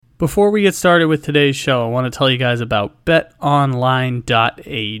Before we get started with today's show, I want to tell you guys about betonline.ag.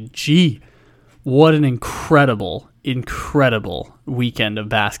 What an incredible weekend of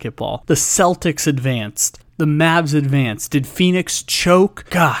basketball. The Celtics advanced. The Mavs advanced. Did Phoenix choke?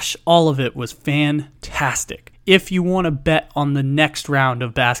 Gosh, all of it was fantastic. If you want to bet on the next round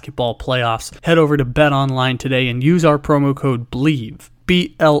of basketball playoffs, head over to BetOnline today and use our promo code BLEAV,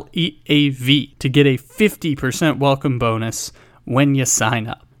 BLEAV, to get a 50% welcome bonus when you sign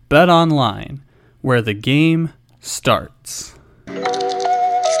up. BetOnline, where the game starts.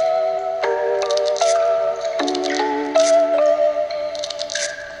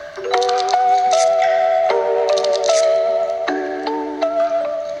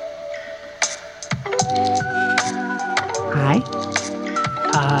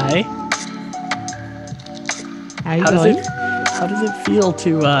 Hi. How you doing? How does it feel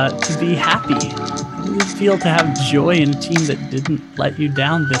to be happy? How does it feel to have joy in a team that didn't let you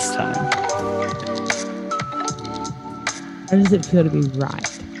down this time? How does it feel to be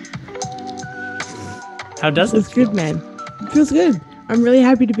right? How does it feel? Good, man. It feels good. I'm really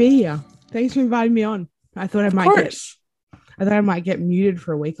happy to be here. Thanks for inviting me on. I thought I might get muted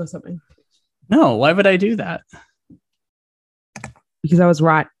for a week or something. No, why would I do that? Because I was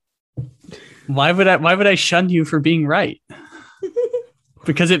right. Why would I shun you for being right?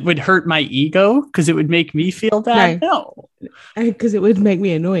 Because it would hurt my ego? Because it would make me feel bad? No. Because it would make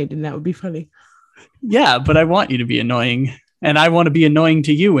me annoyed, and that would be funny. Yeah, but I want you to be annoying. And I want to be annoying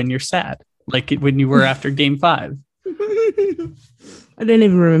to you when you're sad. Like when you were after game 5. I don't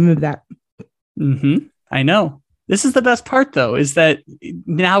even remember that. I know. This is the best part, though, is that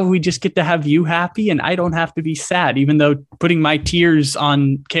now we just get to have you happy and I don't have to be sad, even though putting my tears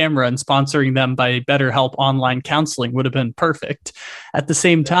on camera and sponsoring them by BetterHelp online counseling would have been perfect. At the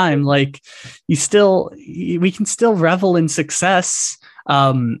same time, like we can still revel in success.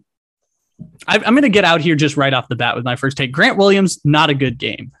 I'm going to get out here just right off the bat with my first take. Grant Williams, not a good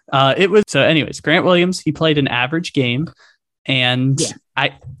game. Grant Williams, he played an average game, and yeah.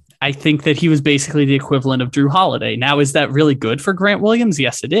 I think that he was basically the equivalent of Drew Holiday. Now, is that really good for Grant Williams?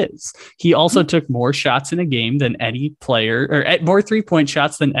 Yes, it is. He also took more shots in a game than any player, or more 3-point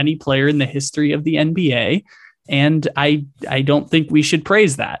shots than any player in the history of the NBA. And I don't think we should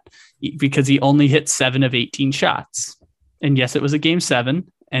praise that because he only hit 7 of 18 shots. And yes, it was a game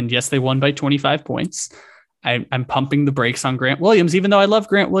 7. And yes, they won by 25 points. I'm pumping the brakes on Grant Williams, even though I love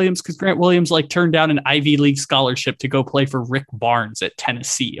Grant Williams because Grant Williams turned down an Ivy League scholarship to go play for Rick Barnes at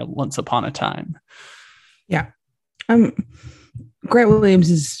Tennessee once upon a time. Yeah. Grant Williams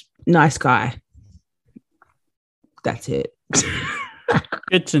is a nice guy. That's it.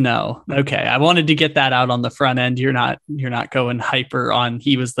 Good to know. Okay. I wanted to get that out on the front end. You're not going hyper on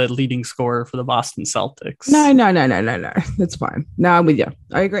he was the leading scorer for the Boston Celtics. No. That's fine. No, I'm with you.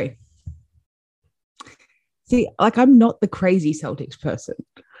 I agree. See, I'm not the crazy Celtics person.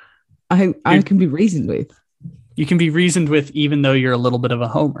 I can be reasoned with. You can be reasoned with even though you're a little bit of a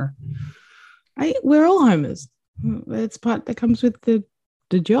homer. We're all homers. It's part that comes with the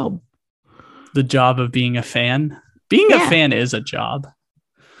job. The job of being a fan? Being a fan is a job.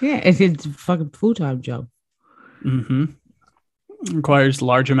 Yeah, it's a fucking full-time job. Mm-hmm. It requires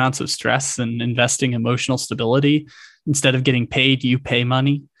large amounts of stress and investing emotional stability. Instead of getting paid, you pay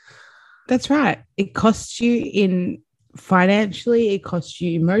money. That's right. It costs you financially. It costs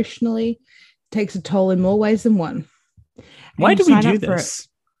you emotionally. It takes a toll in more ways than one. Why do we do this?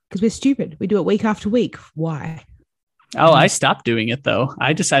 Because we're stupid. We do it week after week. Why? Oh, I stopped doing it though.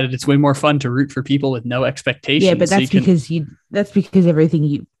 I decided it's way more fun to root for people with no expectations. Yeah, but that's because everything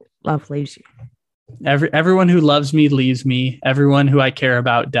you love leaves you. Everyone who loves me leaves me. Everyone who I care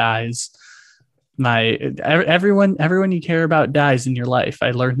about dies. Everyone you care about dies in your life. I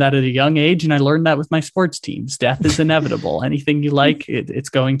learned that at a young age, and I learned that with my sports teams. Death is inevitable. Anything you like, it's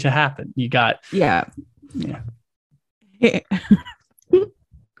going to happen. You got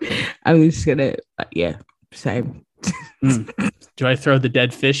I'm just gonna same. Do I throw the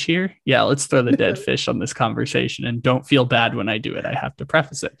dead fish here? Yeah, let's throw the dead fish on this conversation, and don't feel bad when I do it. I have to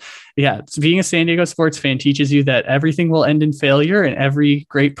preface it. Yeah, being a San Diego sports fan teaches you that everything will end in failure and every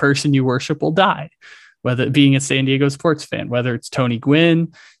great person you worship will die. Whether being a San Diego sports fan, whether it's Tony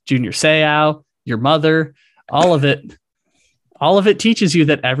Gwynn, Junior Seau, your mother, all of it teaches you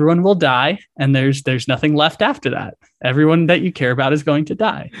that everyone will die and there's nothing left after that. Everyone that you care about is going to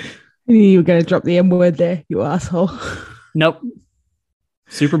die. You were going to drop the M word there, you asshole. Nope.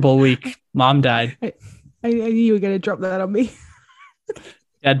 Super Bowl week. Mom died. I knew you were going to drop that on me.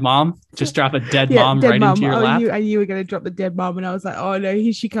 Dead mom? Just drop a dead mom right mom. Into your lap? I knew you were going to drop the dead mom, and I was like, oh no,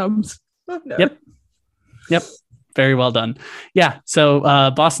 here she comes. Oh, no. Yep. Very well done. Yeah. So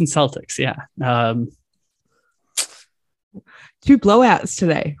Boston Celtics. Yeah. 2 blowouts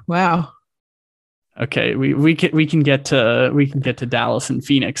today. Wow. Okay, we can get to Dallas and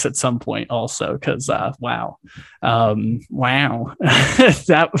Phoenix at some point also, because wow, that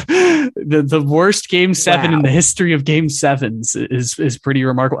the worst Game 7 in the history of Game 7s is pretty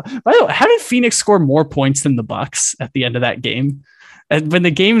remarkable. By the way, how did Phoenix score more points than the Bucks at the end of that game? And when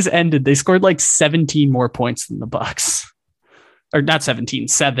the games ended, they scored like 17 more points than the Bucks, or not 17,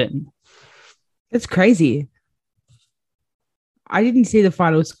 7. That's crazy. I didn't see the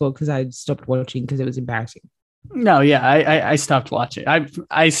final score because I stopped watching because it was embarrassing. No, yeah, I stopped watching.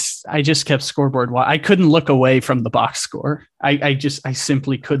 I just kept scoreboard. I couldn't look away from the box score. I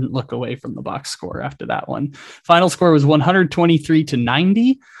simply couldn't look away from the box score after that one. Final score was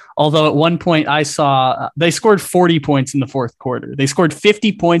 123-90. Although at one point I saw they scored 40 points in the fourth quarter. They scored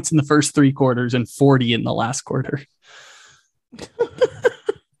 50 points in the first 3 quarters and 40 in the last quarter.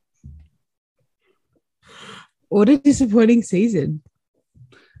 What a disappointing season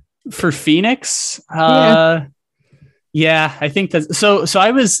for Phoenix. Yeah, I think that. So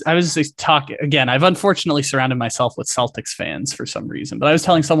I was talking again. I've unfortunately surrounded myself with Celtics fans for some reason, but I was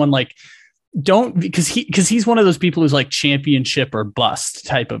telling someone like, don't, because he's one of those people who's like championship or bust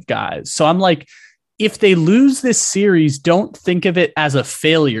type of guys. So I'm like, if they lose this series, don't think of it as a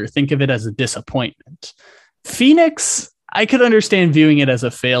failure. Think of it as a disappointment. Phoenix, I could understand viewing it as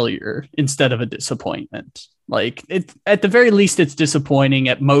a failure instead of a disappointment. Like it, at the very least, it's disappointing.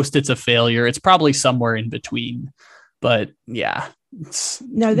 At most, it's a failure. It's probably somewhere in between. But yeah,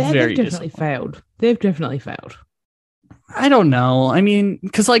 no, they've definitely failed. They've definitely failed. I don't know. I mean,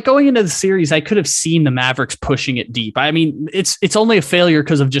 because like going into the series, I could have seen the Mavericks pushing it deep. I mean, it's only a failure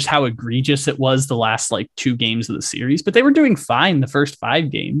because of just how egregious it was the last like 2 games of the series. But they were doing fine the first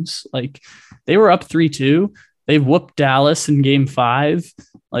 5 games. Like they were up 3-2. They whooped Dallas in Game 5.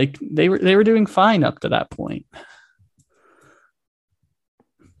 Like they were doing fine up to that point.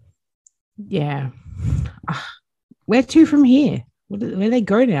 Yeah. Where to from here? Where do they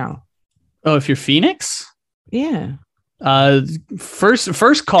go now? Oh, if you're Phoenix? Yeah.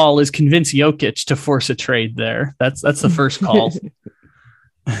 First call is convince Jokic to force a trade there. That's the first call.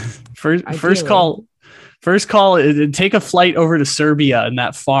 First call is take a flight over to Serbia and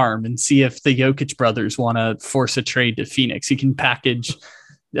that farm and see if the Jokic brothers want to force a trade to Phoenix. You can package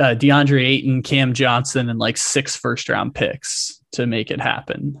DeAndre Ayton, Cam Johnson, and like 6 first-round picks to make it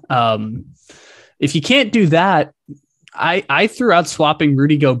happen. If you can't do that, I threw out swapping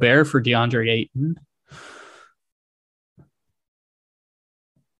Rudy Gobert for DeAndre Ayton.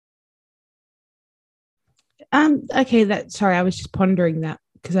 Okay, sorry, I was just pondering that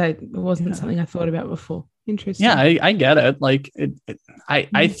because it wasn't something I thought about before. Interesting. Yeah, I get it. Like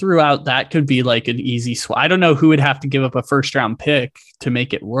I threw out that could be like an easy swap. I don't know who would have to give up a first round pick to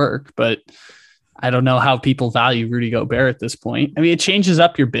make it work, but I don't know how people value Rudy Gobert at this point. I mean, it changes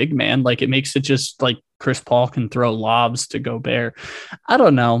up your big man. Like it makes it just like Chris Paul can throw lobs to Gobert. I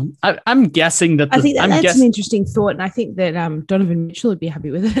don't know. I'm guessing that. I think that's an interesting thought, and I think that Donovan Mitchell would be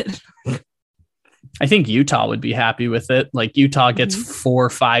happy with it. I think Utah would be happy with it. Like Utah gets 4 or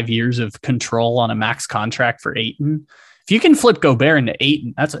 5 years of control on a max contract for Ayton. If you can flip Gobert into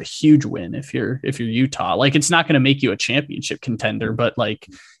Ayton, that's a huge win. If you're Utah, like it's not going to make you a championship contender, but like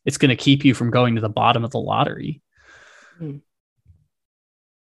it's going to keep you from going to the bottom of the lottery. I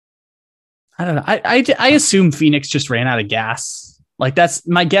don't know. I assume Phoenix just ran out of gas. Like that's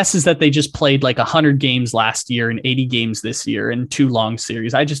my guess is that they just played like 100 games last year and 80 games this year in 2 long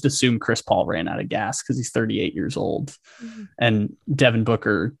series. I just assume Chris Paul ran out of gas because he's 38 years old, and Devin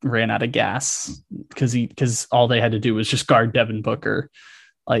Booker ran out of gas because all they had to do was just guard Devin Booker.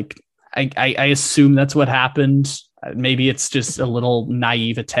 Like I assume that's what happened. Maybe it's just a little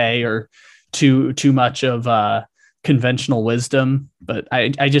naivete or too much of conventional wisdom, but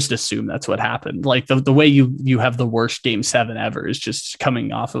I just assume that's what happened. Like the way you have the worst Game 7 ever is just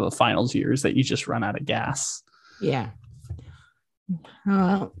coming off of a finals years that you just run out of gas. Yeah.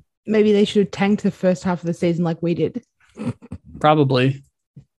 Maybe they should have tanked the first half of the season like we did. Probably.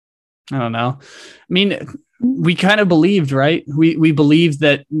 I don't know. I mean, we kind of believed, right? We believed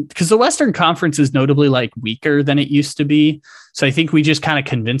that because the Western Conference is notably like weaker than it used to be. So I think we just kind of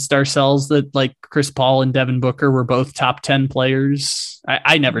convinced ourselves that like Chris Paul and Devin Booker were both top 10 players.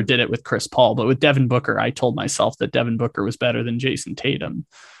 I never did it with Chris Paul, but with Devin Booker, I told myself that Devin Booker was better than Jason Tatum.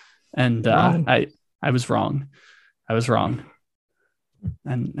 And I was wrong. I was wrong.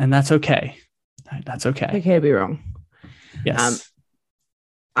 And that's okay. That's okay. Okay to be wrong. Yes.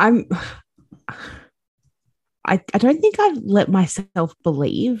 I don't think I've let myself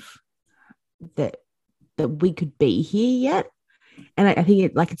believe that that we could be here yet. And I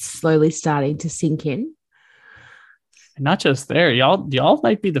think it's slowly starting to sink in. And not just there, y'all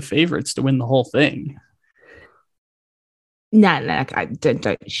might be the favorites to win the whole thing. No, I don't.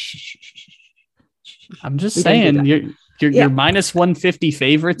 I'm just saying, you're minus 150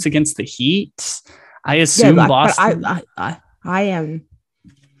 favorites against the Heat. I assume Boston. I am.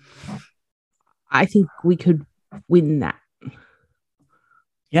 I think we could win that.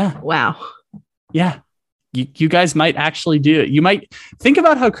 Yeah. Wow. Yeah. You guys might actually do it. You might think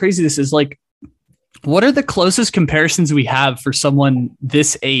about how crazy this is. Like, what are the closest comparisons we have for someone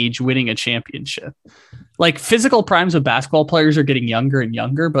this age winning a championship? Like, physical primes of basketball players are getting younger and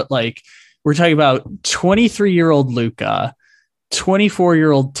younger, but like, we're talking about 23-year-old Luka,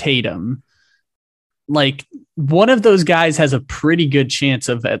 24-year-old Tatum. Like, one of those guys has a pretty good chance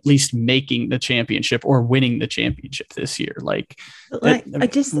of at least making the championship or winning the championship this year. It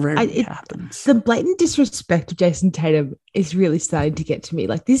happens. The blatant disrespect of Jason Tatum is really starting to get to me.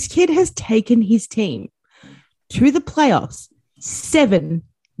 Like, this kid has taken his team to the playoffs 7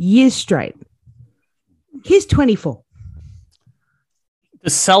 years straight. He's 24. The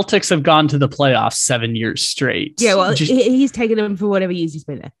Celtics have gone to the playoffs 7 years straight. Yeah, well, he's taken them for whatever years he's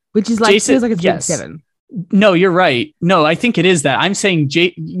been there, which is like, feels like it's been 7. No, you're right. No, I think it is that. I'm saying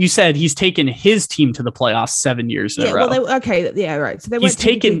you said he's taken his team to the playoffs 7 years in a row. Well, right. So they weren't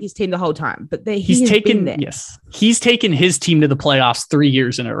taking his team the whole time, but he's taken his team to the playoffs 3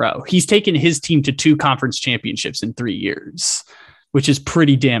 years in a row. He's taken his team to 2 conference championships in 3 years, which is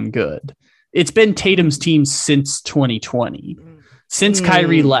pretty damn good. It's been Tatum's team since 2020. Since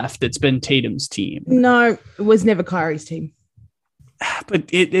Kyrie left, it's been Tatum's team. No, it was never Kyrie's team. But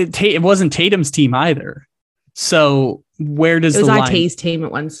it wasn't Tatum's team either. So where does the line? It was IT's team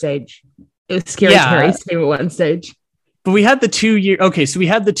at one stage. It was Scary Terry's team at one stage. But we had the 2 year. Okay, so we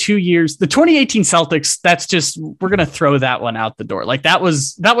had the 2 years. The 2018 Celtics. That's just, we're gonna throw that one out the door. Like, that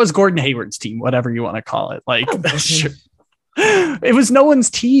was Gordon Hayward's team, whatever you want to call it. Like, sure. It was no one's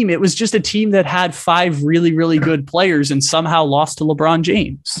team. It was just a team that had 5 really, really good players and somehow lost to LeBron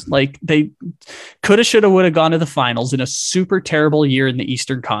James. Like, they coulda, shoulda, woulda gone to the finals in a super terrible year in the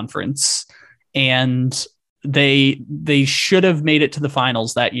Eastern Conference. And they should have made it to the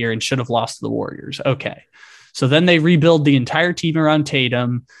finals that year and should have lost to the Warriors. Okay. So then they rebuild the entire team around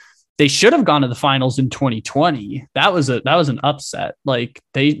Tatum. They should have gone to the finals in 2020. That was an upset. Like,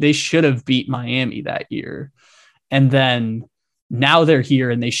 they should have beat Miami that year. And then now they're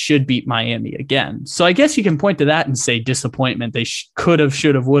here and they should beat Miami again. So I guess you can point to that and say disappointment. They could have,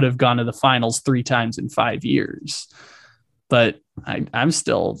 should have, would have gone to the finals 3 times in 5 years. But I'm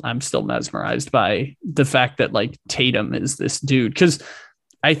still mesmerized by the fact that, like, Tatum is this dude. Because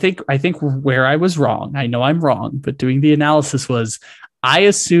I think where I was wrong, I know I'm wrong, but doing the analysis was, I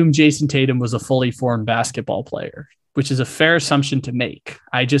assumed Jason Tatum was a fully formed basketball player, which is a fair assumption to make.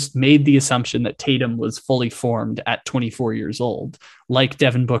 I just made the assumption that Tatum was fully formed at 24 years old, like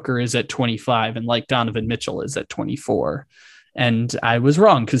Devin Booker is at 25 and like Donovan Mitchell is at 24. And I was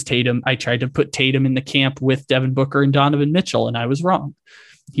wrong because I tried to put Tatum in the camp with Devin Booker and Donovan Mitchell, and I was wrong.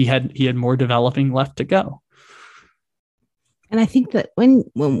 He had more developing left to go. And I think that when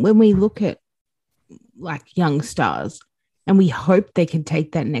we look at, like, young stars, and we hope they can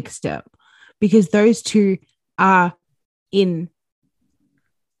take that next step, because those two are in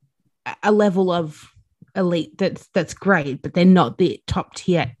a level of elite that's great, but they're not the top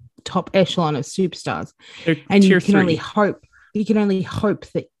echelon of superstars. And you can only hope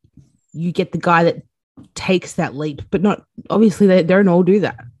that you get the guy that takes that leap, but not, obviously they don't all do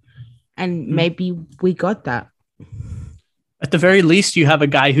that. And maybe we got that. At the very least, you have a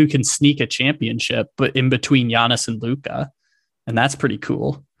guy who can sneak a championship, but in between Giannis and Luka, and that's pretty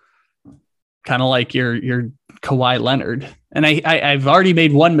cool. Kind of like your Kawhi Leonard. And I've already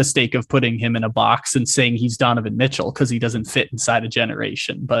made one mistake of putting him in a box and saying he's Donovan Mitchell because he doesn't fit inside a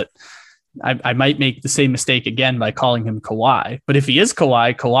generation. But I might make the same mistake again by calling him Kawhi. But if he is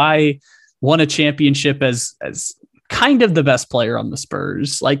Kawhi won a championship as kind of the best player on the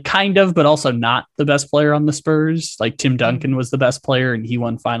Spurs, like kind of, but also not the best player on the Spurs. Like Tim Duncan was the best player and he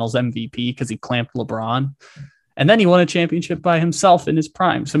won finals MVP because he clamped LeBron. And then he won a championship by himself in his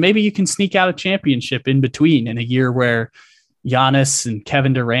prime. So maybe you can sneak out a championship in between in a year where Giannis and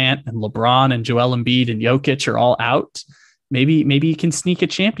Kevin Durant and LeBron and Joel Embiid and Jokic are all out. Maybe you can sneak a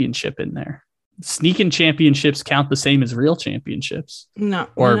championship in there. Sneaking championships count the same as real championships. No,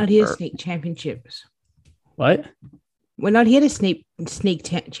 we're not here to sneak championships. What? We're not here to sneak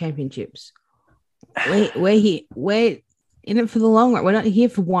championships. We're here. We're in it for the long run. We're not here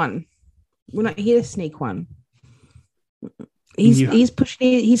for one. We're not here to sneak one. He's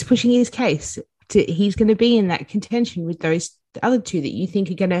pushing his case he's going to be in that contention with those other two that you think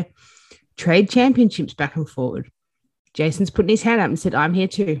are going to trade championships back and forward. Jason's putting his hand up and said, I'm here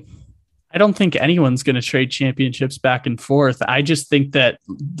too. I don't think anyone's going to trade championships back and forth. I just think that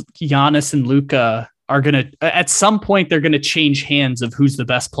Giannis and Luka are going to, at some point, they're going to change hands of who's the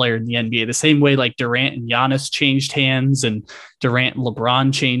best player in the NBA. The same way like Durant and Giannis changed hands and Durant and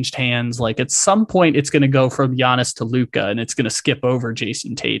LeBron changed hands. Like at some point, it's going to go from Giannis to Luka and it's going to skip over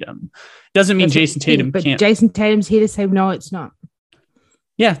Jason Tatum. Doesn't mean Jason Tatum can't. But Jason Tatum's here to say, no, it's not.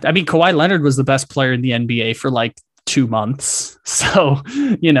 Yeah. I mean, Kawhi Leonard was the best player in the NBA for like 2 months. So,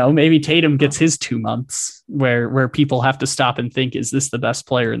 maybe Tatum gets his 2 months where people have to stop and think, is this the best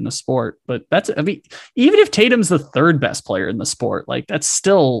player in the sport? But even if Tatum's the third best player in the sport, like that's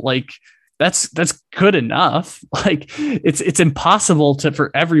still like, that's good enough. Like it's impossible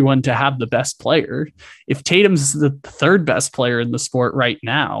for everyone to have the best player. If Tatum's the third best player in the sport right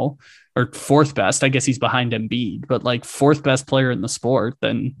now, or fourth best, I guess he's behind Embiid, but like fourth best player in the sport,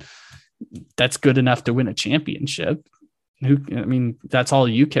 then that's good enough to win a championship. That's all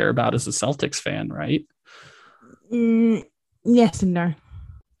you care about as a Celtics fan, right? Yes and no.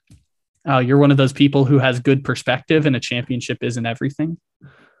 Oh, you're one of those people who has good perspective and a championship isn't everything?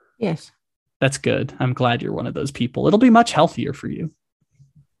 Yes. That's good. I'm glad you're one of those people. It'll be much healthier for you.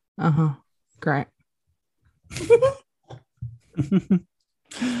 Uh-huh. Great.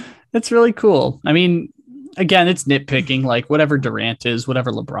 It's really cool. I mean, again, it's nitpicking, like whatever Durant is,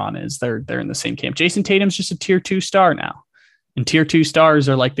 whatever LeBron is, they're in the same camp. Jason Tatum's just a tier 2 star now. And tier 2 stars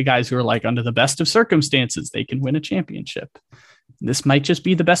are like the guys who are like under the best of circumstances, they can win a championship. This might just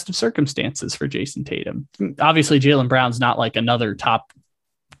be the best of circumstances for Jason Tatum. Obviously, Jaylen Brown's not like another top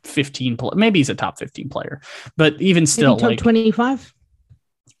 15 player. Maybe he's a top 15 player, but even still, maybe top 25.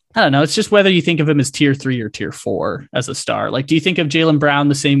 I don't know. It's just whether you think of him as tier 3 or tier 4 as a star. Like, do you think of Jaylen Brown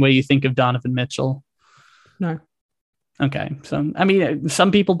the same way you think of Donovan Mitchell? No. Okay. So, I mean,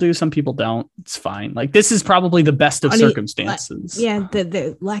 some people do, some people don't. It's fine. Like, this is probably the best of circumstances.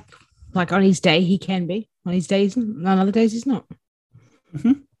 The like on his day, he can be. On his days, on other days, he's not.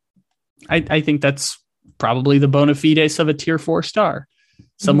 Mm-hmm. I think that's probably the bona fides of a tier 4 star.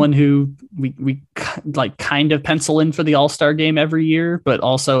 Someone who we like kind of pencil in for the All-Star game every year, but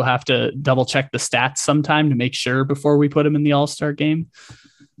also have to double check the stats sometime to make sure before we put him in the All-Star game.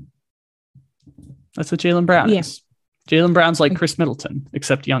 That's what Jaylen Brown is. Jaylen Brown's like Chris Middleton,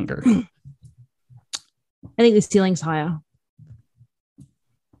 except younger. I think the ceiling's higher.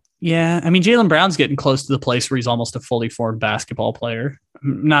 Yeah. I mean, Jaylen Brown's getting close to the place where he's almost a fully formed basketball player.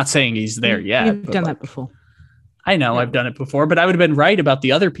 I'm not saying he's there yet. You've done that before. I know I've done it before, but I would have been right about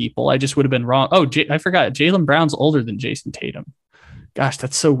the other people. I just would have been wrong. Oh, I forgot. Jaylen Brown's older than Jason Tatum. Gosh,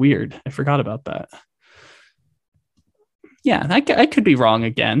 that's so weird. I forgot about that. Yeah, I could be wrong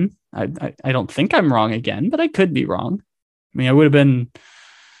again. I don't think I'm wrong again, but I could be wrong. I mean, I would have been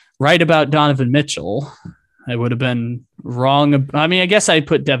right about Donovan Mitchell. I would have been wrong. I mean, I guess I'd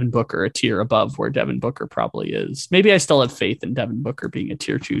put Devin Booker a tier above where Devin Booker probably is. Maybe I still have faith in Devin Booker being a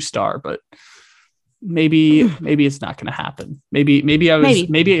tier 2 star, but maybe it's not going to happen.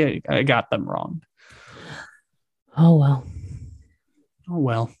 Maybe I got them wrong. Oh, well.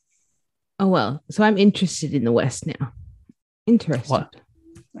 Oh, well. So I'm interested in the West now. Interested. What?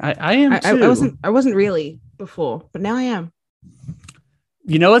 I am too. I wasn't really before, but now I am.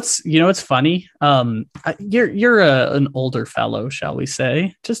 You know what's funny? You're an older fellow, shall we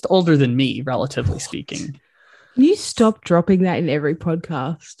say? Just older than me, relatively speaking. Can you stop dropping that in every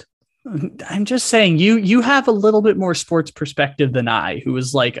podcast? I'm just saying you have a little bit more sports perspective than I, who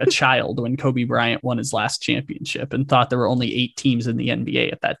was like a child when Kobe Bryant won his last championship and thought there were only 8 teams in the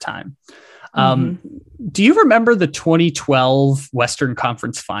NBA at that time. Do you remember the 2012 Western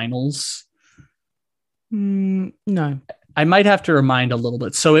Conference Finals? No. I might have to remind a little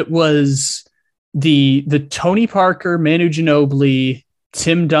bit. So it was the Tony Parker, Manu Ginobili,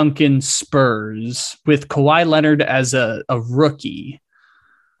 Tim Duncan Spurs with Kawhi Leonard as a rookie.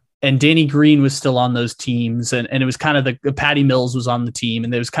 And Danny Green was still on those teams. And it was kind of the Patty Mills was on the team.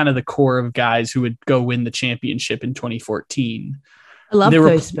 And there was kind of the core of guys who would go win the championship in 2014. I love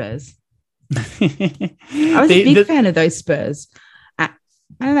those Spurs. I was a big fan of those Spurs. I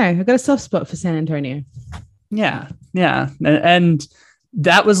don't know. I've got a soft spot for San Antonio. Yeah. And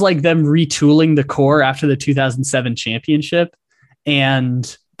that was like them retooling the core after the 2007 championship.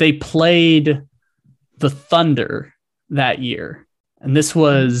 And they played the Thunder that year. And this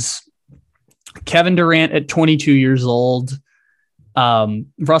was Kevin Durant at 22 years old,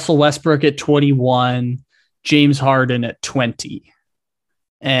 Russell Westbrook at 21, James Harden at 20.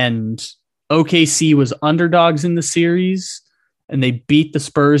 And OKC was underdogs in the series, and they beat the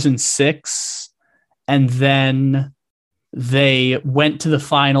Spurs in 6. And then they went to the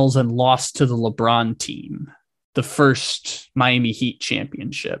finals and lost to the LeBron team, the first Miami Heat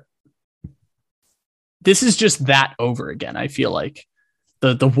championship. This is just that over again, I feel like.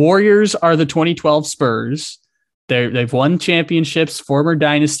 The Warriors are the 2012 Spurs. They've won championships, former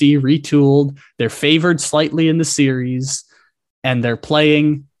dynasty, retooled. They're favored slightly in the series, and they're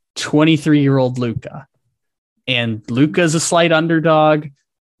playing 23-year-old Luka. And Luka is a slight underdog.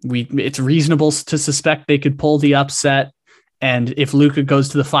 It's reasonable to suspect they could pull the upset. And if Luka goes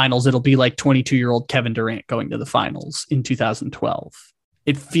to the finals, it'll be like 22-year-old Kevin Durant going to the finals in 2012.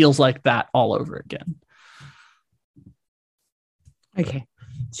 It feels like that all over again. Okay.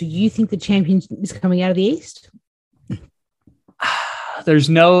 So you think the champion is coming out of the East? There's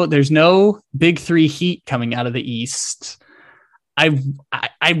no big three Heat coming out of the East. I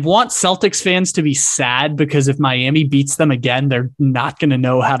want Celtics fans to be sad because if Miami beats them again, they're not going to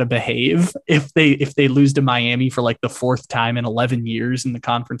know how to behave if they lose to Miami for like the fourth time in 11 years in the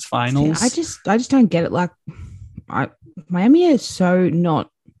conference finals. See, I just don't get it. Like, Miami is so not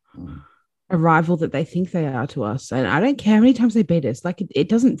a rival that they think they are to us, and I don't care how many times they beat us. Like, it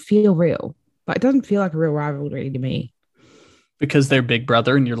doesn't feel real. Like, it doesn't feel like a real rivalry to me. Because they're big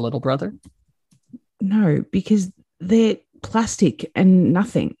brother and your little brother? No, because they're plastic and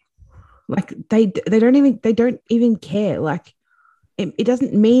nothing. Like they don't even care. Like it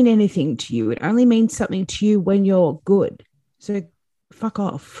doesn't mean anything to you. It only means something to you when you're good. So fuck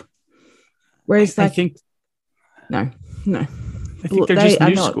off. Whereas I think no. I think they're just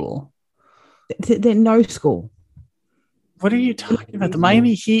new school. They're no school. What are you talking about? The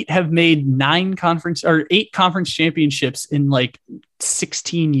Miami Heat have made 8 conference championships in like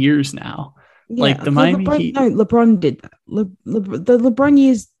 16 years now. Yeah, like the Miami Heat. No, LeBron did that. The LeBron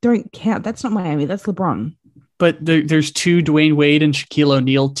years don't count. That's not Miami. That's LeBron. But there's 2 Dwayne Wade and Shaquille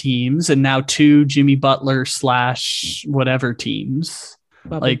O'Neal teams, and now 2 Jimmy Butler / whatever teams.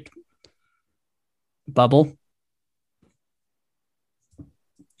 Bubble. Like Bubble.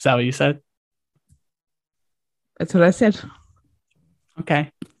 Is that what you said? That's what I said.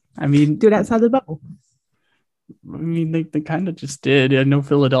 Okay. I mean, do it outside the bubble. I mean, they kind of just did. I know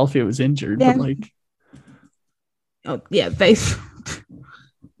Philadelphia was injured, but like, oh yeah, they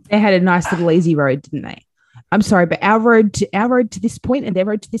had a nice little easy road, didn't they? I'm sorry, but our road to this point and their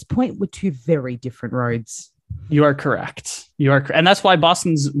road to this point were 2 very different roads. You are correct. And that's why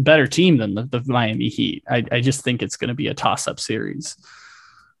Boston's a better team than the Miami Heat. I just think it's going to be a toss-up series.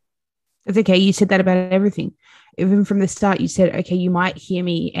 It's okay. You said that about everything. Even from the start, you said, okay, you might hear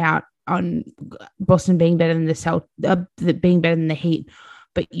me out on Boston being better than being better than the Heat,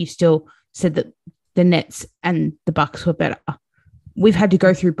 but you still said that the Nets and the Bucks were better. We've had to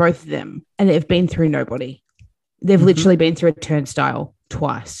go through both of them, and they've been through nobody. They've literally been through a turnstile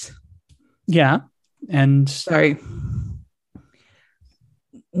twice. Yeah, and so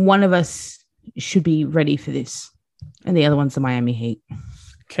one of us should be ready for this, and the other one's the Miami Heat.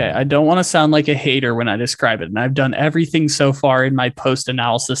 Okay, I don't want to sound like a hater when I describe it, and I've done everything so far in my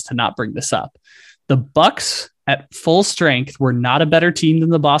post-analysis to not bring this up. The Bucks at full strength were not a better team than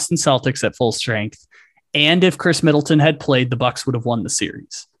the Boston Celtics at full strength, and if Chris Middleton had played, the Bucks would have won the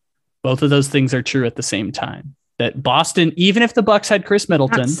series. Both of those things are true at the same time. That Boston, even if the Bucks had Chris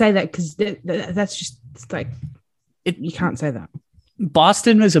Middleton, I can't say that because that's just like you can't say that.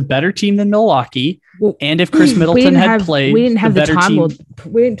 Boston was a better team than Milwaukee, and if Chris Middleton had played, we didn't have the Time Lord.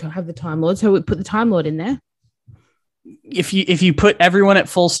 We didn't have the Time Lord, so we put the Time Lord in there. If you put everyone at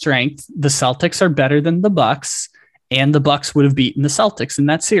full strength, the Celtics are better than the Bucks, and the Bucks would have beaten the Celtics in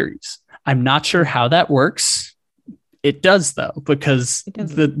that series. I'm not sure how that works. It does though, because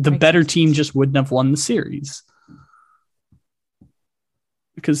the better team just wouldn't have won the series.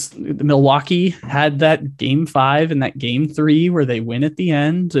 Because the Milwaukee had that game 5 and that game 3 where they win at the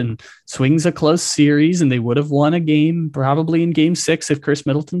end and swings a close series, and they would have won a game probably in game 6 if Chris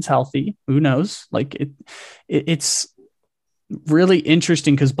Middleton's healthy. Who knows? Like it's really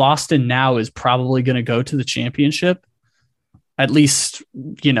interesting because Boston now is probably going to go to the championship. At least,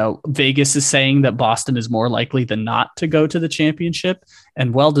 Vegas is saying that Boston is more likely than not to go to the championship,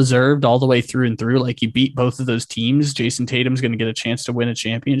 and well-deserved all the way through and through. Like, you beat both of those teams. Jason Tatum's going to get a chance to win a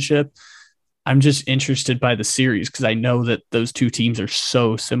championship. I'm just interested by the series because I know that those 2 teams are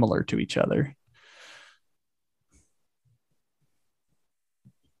so similar to each other.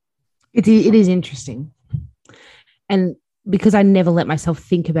 It is interesting. And because I never let myself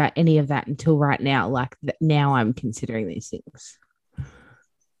think about any of that until right now, like now I'm considering these things.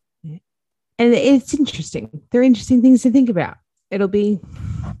 Yeah. And it's interesting. They're interesting things to think about. It'll be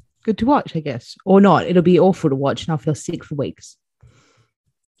good to watch, I guess, or not. It'll be awful to watch and I'll feel sick for weeks.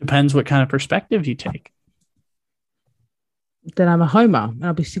 Depends what kind of perspective you take. Then I'm a homer and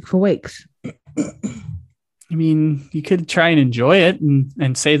I'll be sick for weeks. I mean, you could try and enjoy it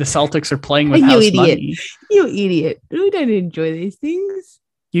and say the Celtics are playing with house money. You idiot. We don't enjoy these things.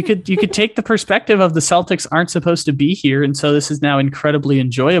 You could take the perspective of the Celtics aren't supposed to be here, and so this is now incredibly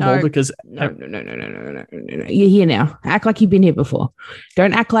enjoyable because no. You're here now. Act like you've been here before.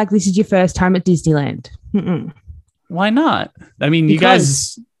 Don't act like this is your first time at Disneyland. Why not? I mean,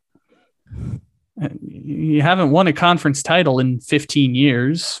 because you haven't won a conference title in 15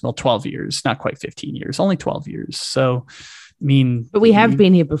 years. Well, 12 years, not quite 15 years, only 12 years. So, I mean, but we have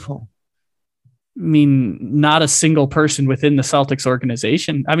been here before. I mean, not a single person within the Celtics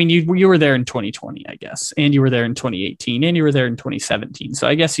organization. I mean, you were there in 2020, I guess, and you were there in 2018, and you were there in 2017. So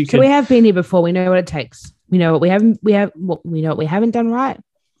I guess you could. So we have been here before. We know what it takes. We know what we haven't. We know what we haven't done right.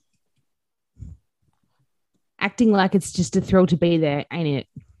 Acting like it's just a thrill to be there, ain't it?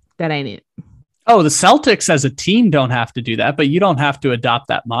 That ain't it. Oh, the Celtics as a team don't have to do that, but you don't have to adopt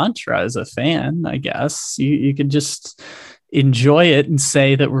that mantra as a fan, I guess. You could just enjoy it and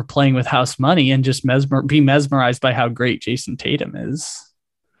say that we're playing with house money and just be mesmerized by how great Jason Tatum is.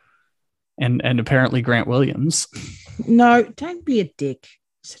 And apparently Grant Williams. No, don't be a dick.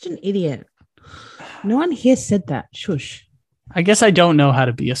 Such an idiot. No one here said that. Shush. I guess I don't know how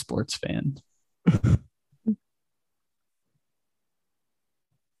to be a sports fan.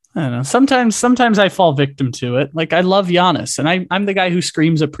 I don't know. Sometimes I fall victim to it. Like, I love Giannis, and I'm the guy who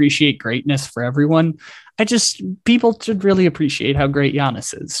screams appreciate greatness for everyone. People should really appreciate how great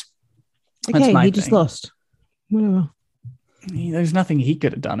Giannis is. That's okay, he just lost. Whatever. There's nothing he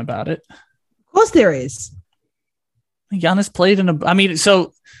could have done about it. Of course there is. Giannis played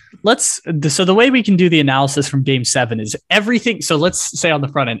so the way we can do the analysis from game 7 is everything. So let's say on the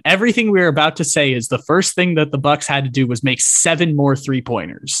front end, everything we're about to say is the first thing that the Bucks had to do was make 7 more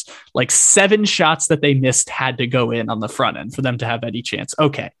 3-pointers. Like 7 shots that they missed had to go in on the front end for them to have any chance.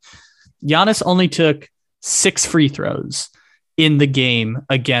 Okay. Giannis only took 6 free throws in the game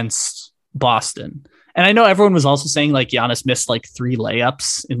against Boston. And I know everyone was also saying like Giannis missed like 3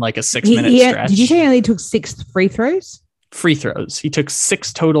 layups in like a 6-minute stretch. Did you say he only took 6 free throws? Free throws. He took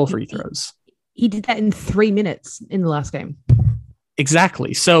 6 total free throws. He did that in 3 minutes in the last game.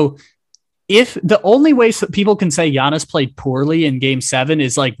 Exactly. So if the only way people can say Giannis played poorly in game 7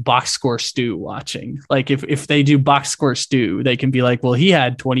 is like box score stew watching. Like if they do box score stew, they can be like, well, he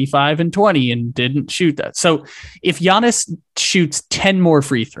had 25 and 20 and didn't shoot that. So if Giannis shoots 10 more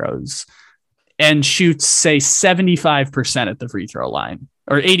free throws and shoots, say, 75% at the free throw line,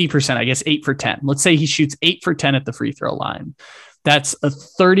 or 80%, I guess, 8 for 10. Let's say he shoots 8 for 10 at the free throw line. That's a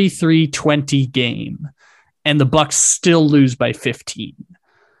 33-20 game, and the Bucks still lose by 15.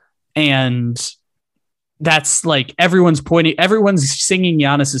 And that's like everyone's singing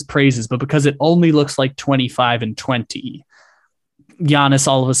Giannis's praises, but because it only looks like 25 and 20, Giannis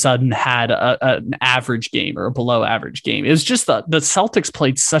all of a sudden had an average game or a below average game. It was just the Celtics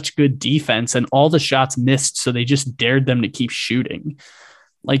played such good defense and all the shots missed. So they just dared them to keep shooting.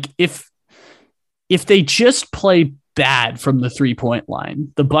 Like if they just play bad from the 3-point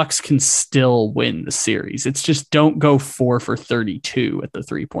line, the Bucks can still win the series. It's just don't go 4 for 32 at the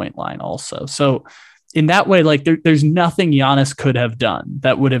 3-point line also. So in that way, like there's nothing Giannis could have done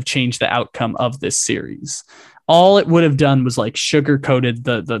that would have changed the outcome of this series. All it would have done was like sugar-coated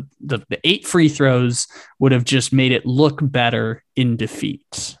the 8 free throws, would have just made it look better in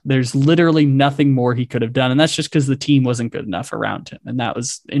defeat. There's literally nothing more he could have done. And that's just because the team wasn't good enough around him. And that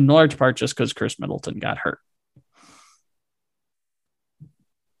was in large part just because Chris Middleton got hurt.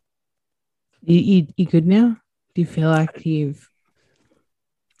 You good now? Do you feel like you've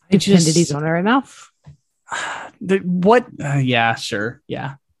defended his honor enough? Yeah, sure.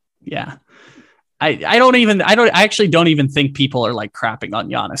 Yeah. I actually don't even think people are like crapping on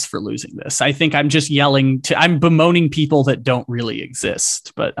Giannis for losing this. I think I'm just I'm bemoaning people that don't really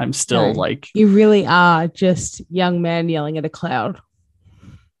exist, but I'm still like, you really are just young man yelling at a cloud.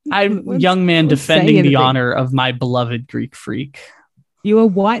 I'm young man defending the honor of my beloved Greek freak. You are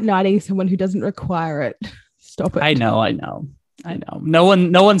white knighting someone who doesn't require it. Stop it. I know. No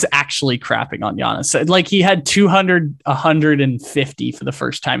one's actually crapping on Giannis. Like he had 150 for the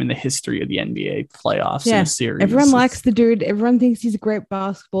first time in the history of the NBA playoffs in a series. Everyone likes the dude. Everyone thinks he's a great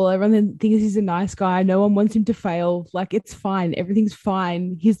basketball. Everyone thinks he's a nice guy. No one wants him to fail. Like it's fine. Everything's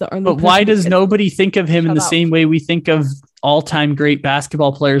fine. He's the only. But why does nobody think of him in the same way we think of all-time great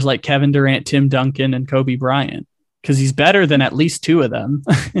basketball players like Kevin Durant, Tim Duncan, and Kobe Bryant? Because he's better than at least 2 of them.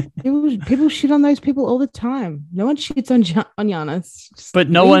 people shit on those people all the time. No one shits on Giannis. But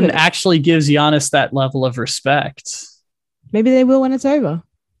no one actually gives Giannis that level of respect. Maybe they will when it's over.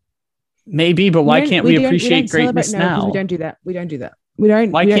 Maybe, but why can't we appreciate greatness now? We don't do that. We don't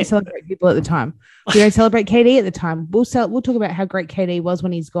celebrate people at the time. We don't celebrate KD at the time. We'll talk about how great KD was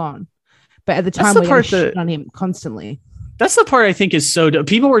when he's gone. But at the time, we're going to shit on him constantly. That's the part I think is so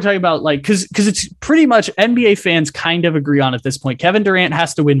people were talking about, like, because it's pretty much NBA fans kind of agree on at this point. Kevin Durant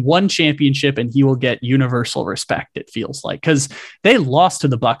has to win one championship and he will get universal respect. It feels like, because they lost to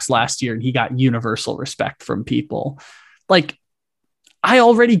the Bucks last year and he got universal respect from people. Like, I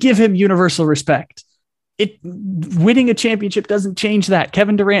already give him universal respect. Winning a championship doesn't change that.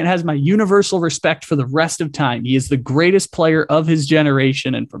 Kevin Durant has my universal respect for the rest of time. He is the greatest player of his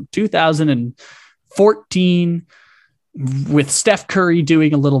generation. And from 2014, with Steph Curry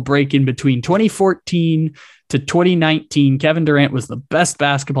doing a little break in between 2014 to 2019, Kevin Durant was the best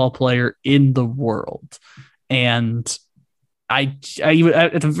basketball player in the world. And I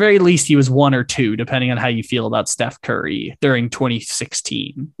at the very least, he was one or two, depending on how you feel about Steph Curry during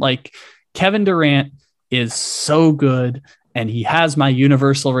 2016. Like, Kevin Durant is so good, and he has my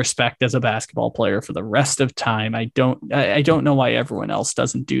universal respect as a basketball player for the rest of time. I don't know why everyone else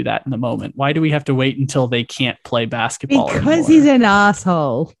doesn't do that in the moment. Why do we have to wait until they can't play basketball? Because he's an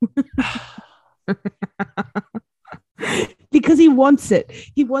asshole. Because he wants it.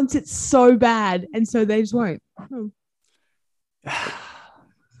 He wants it so bad, and so they just won't.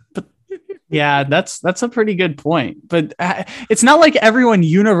 But yeah, that's a pretty good point. But it's not like everyone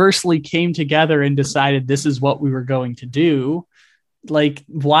universally came together and decided this is what we were going to do. Like,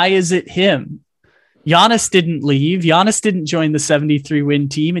 why is it him? Giannis didn't leave. Giannis didn't join the 73 win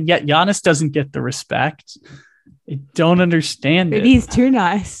team, and yet Giannis doesn't get the respect. I don't understand it. He's too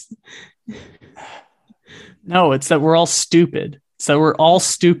nice. No, it's that we're all stupid. So we're all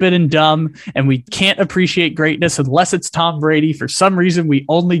stupid and dumb, and we can't appreciate greatness unless it's Tom Brady. For some reason, we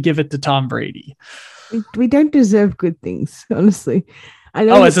only give it to Tom Brady. We don't deserve good things, honestly. I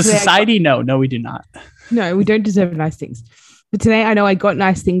know. Oh, as a society, no, we do not. No, we don't deserve nice things. But today, I know I got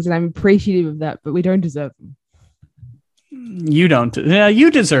nice things, and I'm appreciative of that, but we don't deserve them. You don't. Yeah,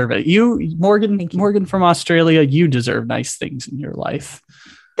 you deserve it. Morgan from Australia, you deserve nice things in your life.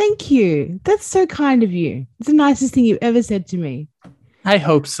 Thank you. That's so kind of you. It's the nicest thing you've ever said to me. I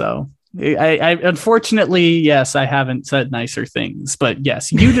hope so. I unfortunately, yes, I haven't said nicer things, but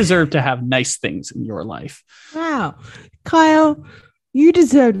yes, you deserve to have nice things in your life. Wow. Kyle, you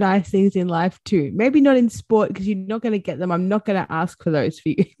deserve nice things in life too. Maybe not in sport because you're not going to get them. I'm not going to ask for those for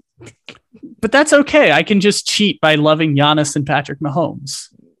you. But that's okay. I can just cheat by loving Giannis and Patrick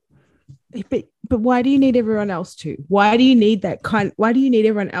Mahomes. But why do you need everyone else to? Why do you need why do you need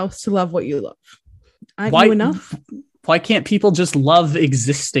everyone else to love what you love? Aren't you enough? Why can't people just love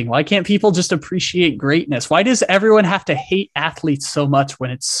existing? Why can't people just appreciate greatness? Why does everyone have to hate athletes so much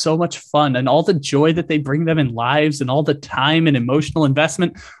when it's so much fun and all the joy that they bring them in lives and all the time and emotional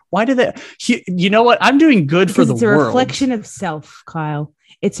investment? Why do they? You know what? I'm doing good for the world. It's a reflection of self, Kyle.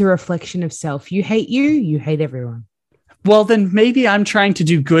 It's a reflection of self. You hate everyone. Well, then maybe I'm trying to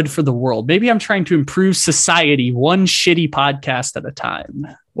do good for the world. Maybe I'm trying to improve society one shitty podcast at a time.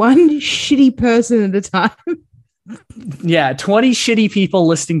 One shitty person at a time. Yeah, 20 shitty people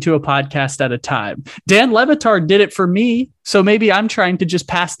listening to a podcast at a time. Dan Le Batard did it for me, so maybe I'm trying to just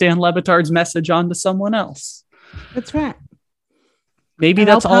pass Dan Le Batard's message on to someone else. That's right. Maybe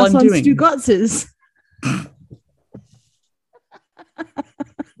that's all I'm doing. Stu Gotz's.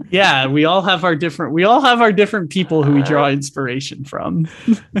 Yeah, we all have our different people who we draw inspiration from.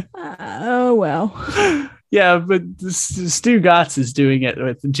 Oh well. Yeah, but Stu Gotz is doing it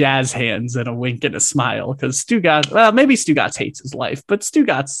with jazz hands and a wink and a smile because Stu Gotz hates his life, but Stu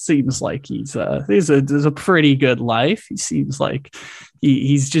Gotz seems like he's a pretty good life. He seems like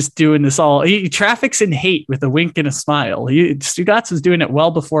he's just doing this all. He traffics in hate with a wink and a smile. Stu Gotz is doing it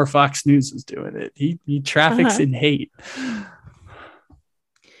well before Fox News was doing it. He traffics in hate.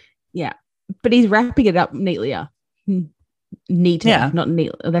 Yeah, but he's wrapping it up neatly. Neater, yeah. Not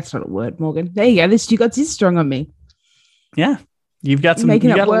neat. That's not a word, Morgan. There you go. This Stu Gotz is strong on me. Yeah, you've got some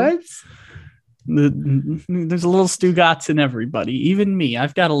making up words. There's a little Stu Gotz in everybody, even me.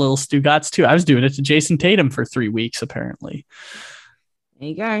 I've got a little Stu Gotz too. I was doing it to Jason Tatum for 3 weeks, apparently. There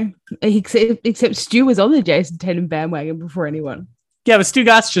you go. Except Stu was on the Jason Tatum bandwagon before anyone. Yeah, but Stu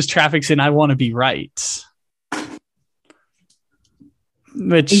Gotz just traffics in I want to be right.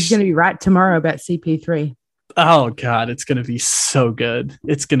 He's going to be right tomorrow about CP3. Oh, God, it's going to be so good.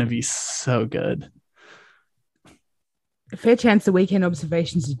 It's going to be so good. A fair chance the Weekend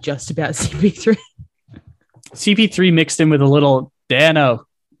Observations is just about CP3. CP3 mixed in with a little, Dano,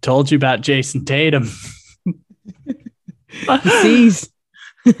 told you about Jason Tatum. He sees.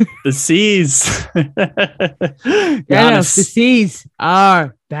 The C's. Yes, the C's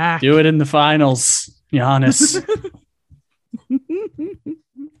are back. Do it in the finals, Giannis.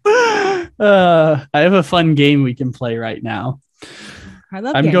 I have a fun game we can play right now.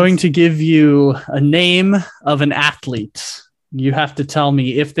 I'm going to give you a name of an athlete. You have to tell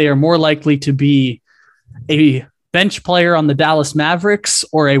me if they are more likely to be a bench player on the Dallas Mavericks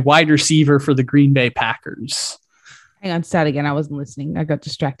or a wide receiver for the Green Bay Packers. Hang on, start again. I wasn't listening. I got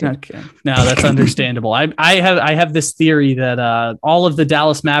distracted. Okay. No, that's understandable. I have this theory that all of the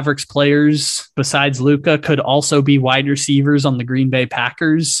Dallas Mavericks players besides Luka could also be wide receivers on the Green Bay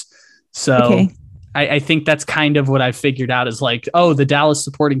Packers. So okay. I think that's kind of what I figured out is like, oh, the Dallas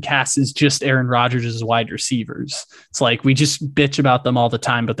supporting cast is just Aaron Rodgers as wide receivers. It's like we just bitch about them all the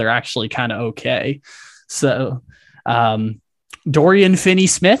time, but they're actually kind of okay. So Dorian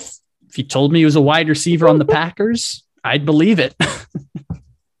Finney-Smith, if you told me he was a wide receiver on the Packers, I'd believe it.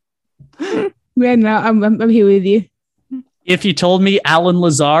 Yeah, no, I'm here with you. If you told me Alan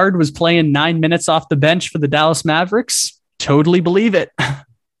Lazard was playing 9 minutes off the bench for the Dallas Mavericks, totally believe it.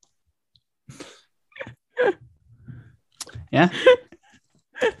 Yeah.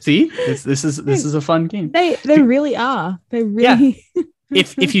 See, this is a fun game. They really are. They really. Yeah.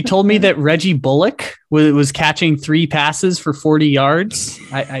 If you told me that Reggie Bullock was catching 3 passes for 40 yards,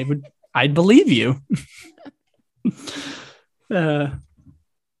 I'd believe you. If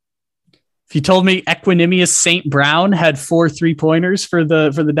you told me Equanimous St. Brown had 4 3-pointers for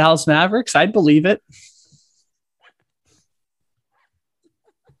the Dallas Mavericks, I'd believe it.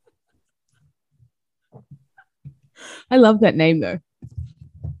 I love that name though.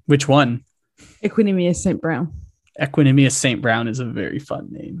 Which one? Equanimous St. Brown. Equanimous St. Brown is a very fun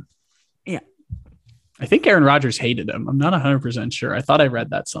name. Yeah. I think Aaron Rodgers hated him. I'm not 100% sure. I thought I read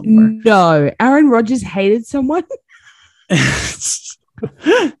that somewhere. No, Aaron Rodgers hated someone.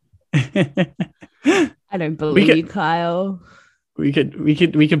 I don't believe you, Kyle. We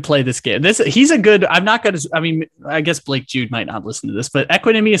could play this game. He's a good. I'm not gonna. I mean, I guess Blake Jude might not listen to this, but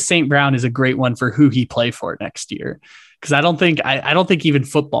Equanimous St. Brown is a great one for who he play for next year. Because I don't think even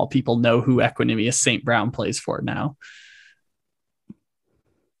football people know who Equanimous St. Brown plays for now.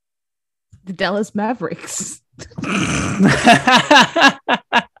 The Dallas Mavericks.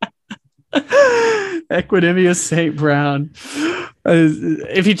 Equanimous St. Brown.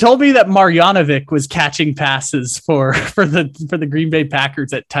 If you told me that Marjanovic was catching passes for the Green Bay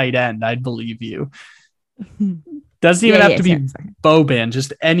Packers at tight end, I'd believe you. Doesn't even have to be Boban,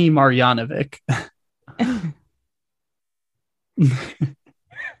 just any Marjanovic.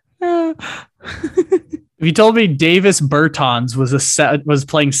 If you told me Davis Bertans was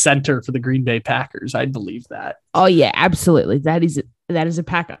playing center for the Green Bay Packers, I'd believe that. Oh yeah, absolutely. That is a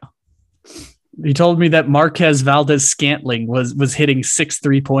Packer. He told me that Marquez Valdez-Scantling was hitting 6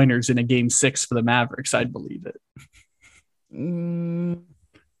 3-pointers in a game 6 for the Mavericks. I'd believe it.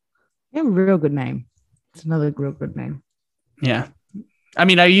 Yeah, real good name. It's another real good name. Yeah. I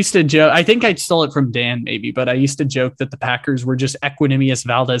mean, I used to joke, I think I stole it from Dan maybe, but I used to joke that the Packers were just Equanimous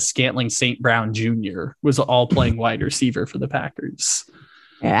Valdez-Scantling St. Brown Jr. was all playing wide receiver for the Packers.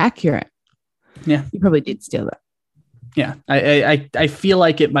 Yeah, accurate. Yeah. You probably did steal that. Yeah, I feel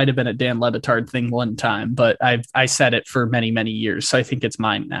like it might have been a Dan Le Batard thing one time, but I said it for many, many years, so I think it's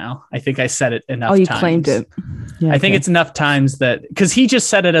mine now. I think I said it enough times. Oh, you claimed it. Yeah, I think it's enough times that, because he just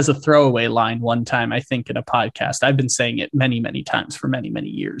said it as a throwaway line one time, I think, in a podcast. I've been saying it many, many times for many, many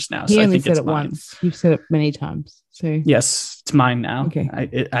years now. He only said it once. You've said it many times. So yes, it's mine now.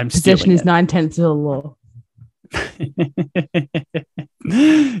 Okay. I'm possession is 9/10 of the law.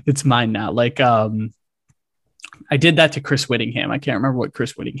 It's mine now. Like, I did that to Chris Whittingham. I can't remember what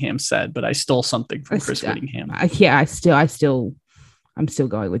Chris Whittingham said, but I stole something from Chris Whittingham. I'm still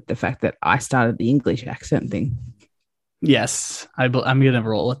going with the fact that I started the English accent thing. Yes, I'm going to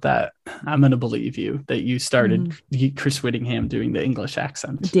roll with that. I'm going to believe you that you started Chris Whittingham doing the English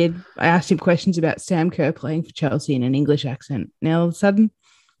accent. I did. I asked him questions about Sam Kerr playing for Chelsea in an English accent. Now all of a sudden,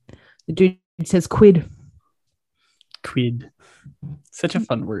 the dude says quid. Quid. Such a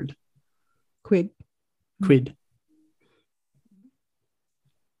fun word. Quid. Quid.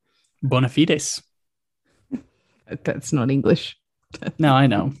 Bona fides. That's not English. No, I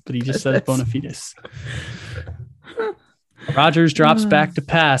know, but he just said bona fides. Rodgers drops back to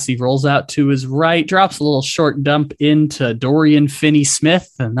pass. He rolls out to his right, drops a little short dump into Dorian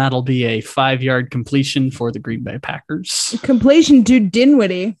Finney-Smith, and that'll be a 5-yard completion for the Green Bay Packers. Completion to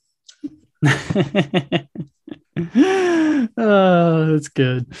Dinwiddie. Oh, that's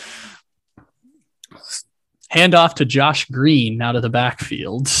good. Hand off to Josh Green out of the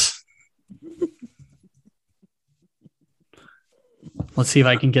backfield. Let's see if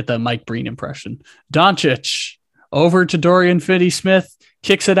I can get the Mike Breen impression. Doncic over to Dorian Finney-Smith,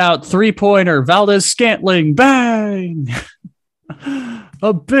 kicks it out, 3-pointer, Valdes-Scantling, bang!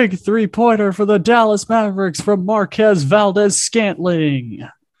 A big 3-pointer for the Dallas Mavericks from Marquez Valdes-Scantling.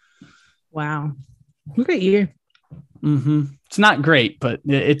 Wow. Look at you. Mm-hmm. It's not great, but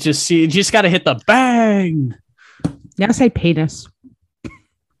you just got to hit the bang. Now say penis.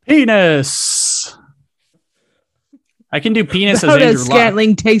 Penis. I can do penis as Andrew Luck.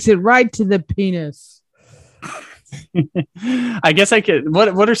 Scantling takes it right to the penis. I guess I could.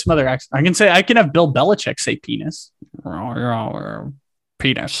 What are some other accents? I can have Bill Belichick say penis.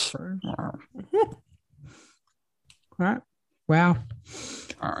 Penis. Right. Wow.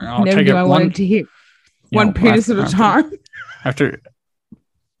 I'll take it. I wanted to hear one penis at a time. After,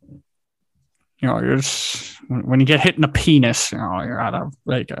 when you get hit in the penis, you're at a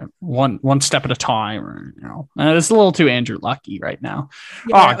one step at a time. It's a little too Andrew Lucky right now.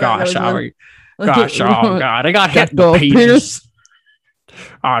 Yeah, oh gosh, oh god, I got hit in the penis.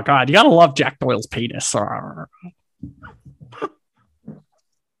 Oh god, you gotta love Jack Doyle's penis.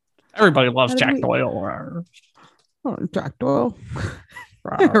 Everybody loves Jack Doyle. Oh, Jack Doyle.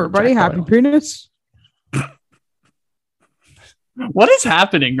 Everybody Jack happy Doyle. Penis. What is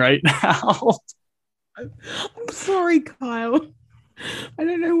happening right now? I'm sorry, Kyle. I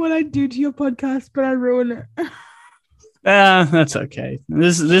don't know what I do to your podcast, but I ruin it. That's okay.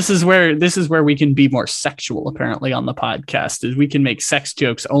 This is where we can be more sexual. Apparently, on the podcast, is we can make sex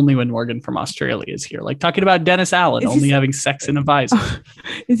jokes only when Morgan from Australia is here, like talking about Dennis Allen having sex in a visor.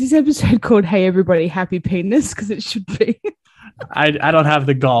 Is this episode called "Hey Everybody, Happy Penis"? Because it should be. I don't have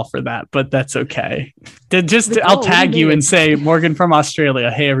the gall for that, but that's okay. I'll tag you and say Morgan from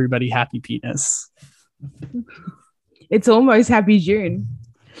Australia. Hey everybody, happy penis. It's almost Happy June.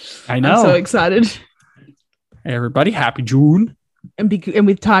 I know. I'm so excited. Hey everybody, happy June. And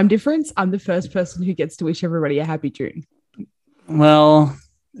with time difference, I'm the first person who gets to wish everybody a happy June. Well,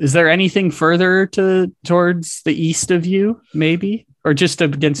 is there anything further towards the east of you, maybe? Or just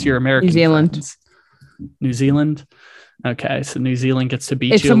against your American New Zealand. Friends? New Zealand? Okay, so New Zealand gets to beat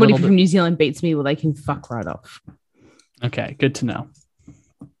you. If somebody from New Zealand beats me, well, they can fuck right off. Okay, good to know.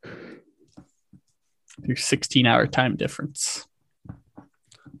 Your 16-hour time difference.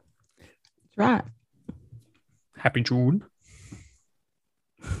 That's right. Happy June.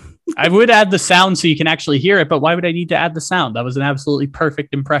 I would add the sound so you can actually hear it, but why would I need to add the sound? That was an absolutely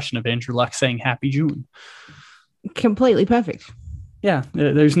perfect impression of Andrew Luck saying Happy June. Completely perfect. Yeah,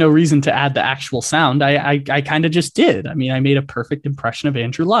 there's no reason to add the actual sound. I kind of just did. I mean, I made a perfect impression of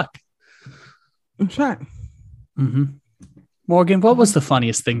Andrew Luck. That's right. Mm-hmm. Morgan, what was the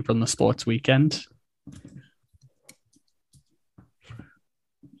funniest thing from the sports weekend?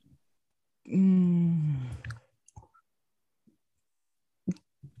 I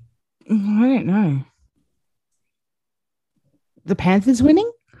don't know. The Panthers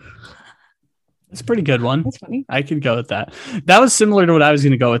winning? It's a pretty good one. That's funny. I could go with that. That was similar to what I was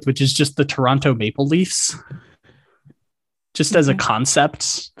going to go with, which is just the Toronto Maple Leafs. Just as a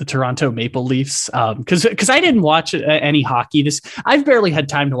concept, the Toronto Maple Leafs. Because I didn't watch any hockey. I've barely had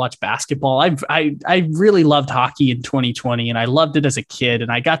time to watch basketball. I really loved hockey in 2020, and I loved it as a kid.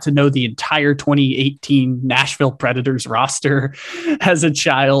 And I got to know the entire 2018 Nashville Predators roster as a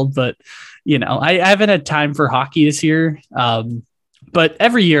child. But I haven't had time for hockey this year. But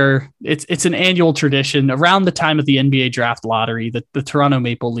every year, it's an annual tradition. Around the time of the NBA draft lottery, the Toronto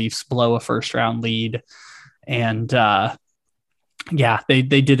Maple Leafs blow a first round lead. And they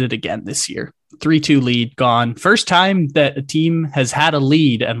did it again this year. 3-2 lead gone. First time that a team has had a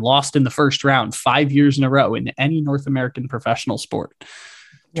lead and lost in the first round 5 years in a row in any North American professional sport.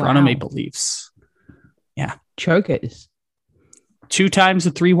 Wow. Toronto Maple Leafs. Yeah. Chokers. 2 times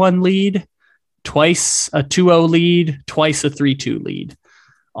a 3-1 lead. Twice a 2-0 lead, twice a 3-2 lead.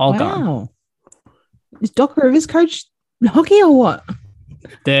 All gone. Is Doc Rivers coach hockey or what?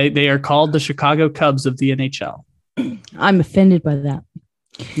 They are called the Chicago Cubs of the NHL. I'm offended by that.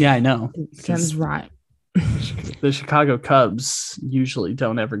 Yeah, I know. It sounds right. The Chicago Cubs usually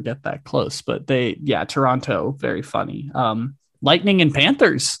don't ever get that close, but Toronto, very funny. Lightning and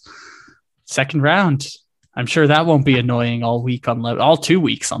Panthers, second round. I'm sure that won't be annoying all 2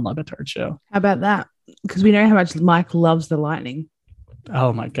 weeks on Le Batard Show. How about that? Because we know how much Mike loves the Lightning.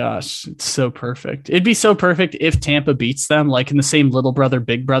 Oh my gosh, it's so perfect. It'd be so perfect if Tampa beats them, like in the same little brother,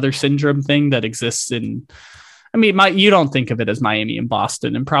 big brother syndrome thing that exists in. I mean, you don't think of it as Miami and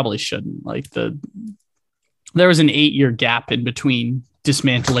Boston, and probably shouldn't. Like there was an 8-year gap in between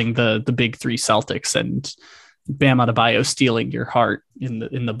dismantling the big three Celtics and Bam Adebayo stealing your heart in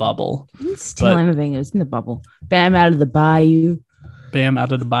the bubble. Didn't steal anything. It was in the bubble. Bam out of the bayou. Bam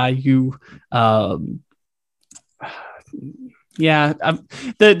out of the Bayou. Yeah,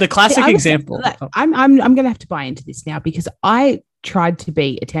 the classic example. I'm gonna have to buy into this now because I tried to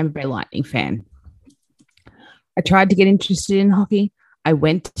be a Tampa Bay Lightning fan. I tried to get interested in hockey. I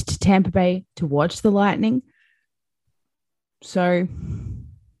went to Tampa Bay to watch the Lightning. So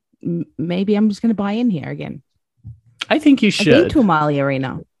maybe I'm just going to buy in here again. I think you should. I've been to Amalie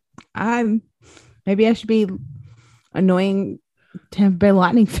Arena. Maybe I should be annoying Tampa Bay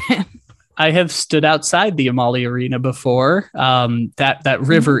Lightning fan. I have stood outside the Amalie Arena before. That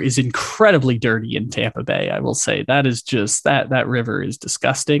river is incredibly dirty in Tampa Bay. I will say that is just that river is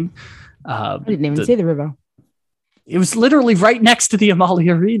disgusting. I didn't even see the river. It was literally right next to the Amalie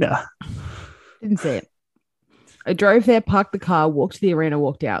Arena. Didn't see it. I drove there, parked the car, walked to the arena,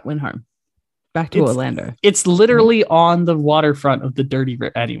 walked out, went home. Back to Orlando. It's literally on the waterfront of the dirty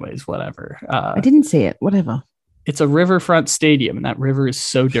river. Anyways, whatever. I didn't see it. Whatever. It's a riverfront stadium, and that river is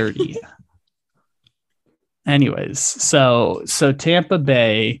so dirty. Anyways, so Tampa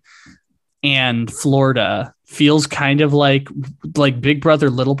Bay and Florida feels kind of like Big Brother,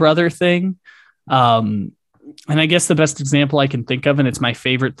 Little Brother thing. And I guess the best example I can think of, and it's my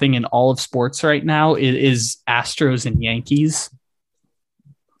favorite thing in all of sports right now, is Astros and Yankees.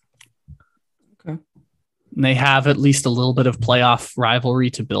 Okay. And they have at least a little bit of playoff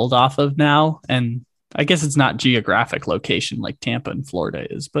rivalry to build off of now. And I guess it's not geographic location like Tampa and Florida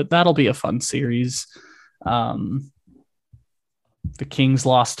is, but that'll be a fun series. The Kings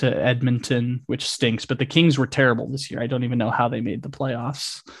lost to Edmonton, which stinks, but the Kings were terrible this year. I don't even know how they made the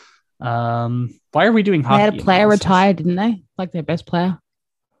playoffs. Why are we doing hockey? They had a player retire, didn't they? Like their best player.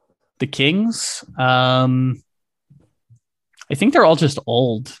 The Kings. I think they're all just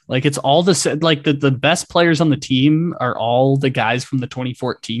old. Like it's all the best players on the team are all the guys from the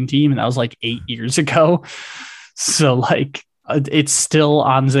 2014 team, and that was like 8 years ago. So like it's still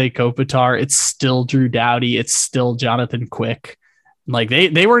Anze Kopitar, it's still Drew Doughty, it's still Jonathan Quick. Like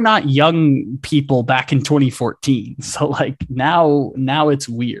they were not young people back in 2014. So like now it's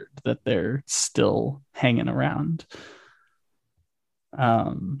weird that they're still hanging around.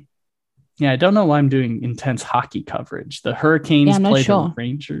 Yeah, I don't know why I'm doing intense hockey coverage. The Hurricanes play the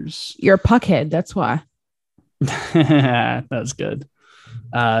Rangers. You're a puckhead, that's why. That's good.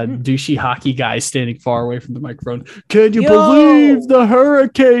 Douchey hockey guy standing far away from the microphone. Can you believe the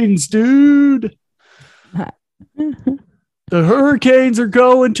Hurricanes, dude? The Hurricanes are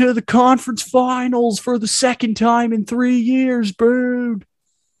going to the conference finals for the second time in 3 years, dude.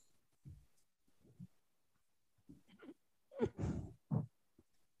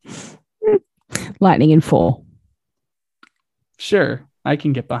 Lightning in 4. Sure, I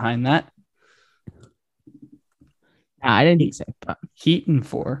can get behind that. No, I don't think so. But... Heat in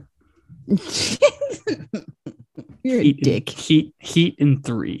 4. You're a dick. Heat in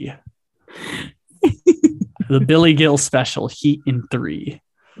 3. The Billy Gill special, Heat in 3.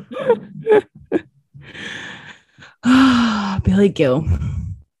 Billy Gill.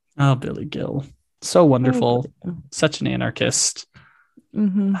 Oh, Billy Gill. So wonderful. Such an anarchist.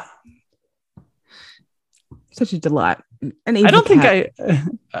 Mm-hmm. Such a delight. I don't think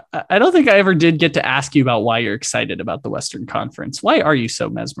I ever did get to ask you about why you're excited about the Western Conference. Why are you so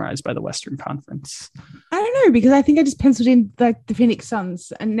mesmerized by the Western Conference? I don't know, because I think I just penciled in like the Phoenix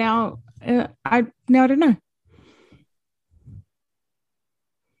Suns, and now I don't know.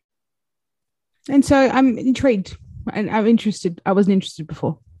 And so I'm intrigued, and I'm interested. I wasn't interested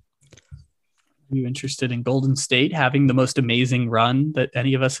before. Are you interested in Golden State having the most amazing run that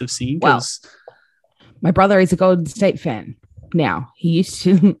any of us have seen? Well, my brother is a Golden State fan now. He used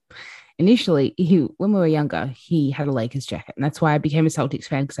to, initially, when we were younger, he had a Lakers jacket. And that's why I became a Celtics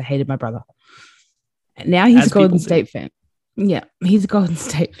fan, because I hated my brother. And now he's a Golden State fan. Yeah, he's a Golden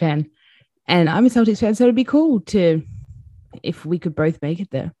State fan. And I'm a Celtics fan, so it'd be cool if we could both make it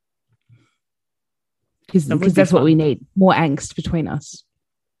there. Because that's what we need. More angst between us.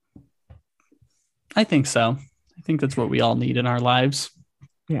 I think so. I think that's what we all need in our lives.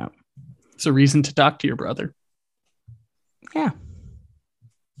 Yeah. It's a reason to talk to your brother. Yeah.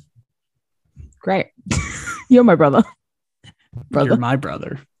 Great. You're my brother. You're my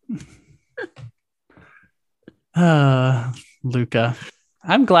brother. Luka.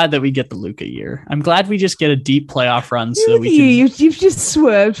 I'm glad that we get the Luka year. I'm glad we just get a deep playoff run. So you've just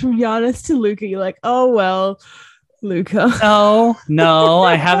swerved from Giannis to Luka. You're like, oh, well, Luka. No,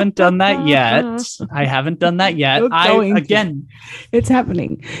 I haven't done that yet. It's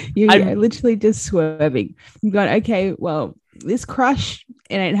happening. You're literally just swerving. You've gone, okay, well, this crush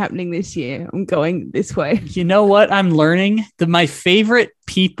it ain't happening this year. I'm going this way. You know what I'm learning? My favorite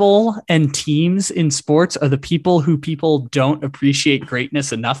people and teams in sports are the people who people don't appreciate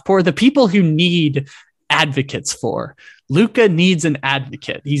greatness enough for, the people who need advocates for. Luka needs an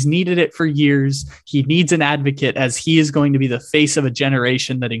advocate. He's needed it for years. He needs an advocate, as he is going to be the face of a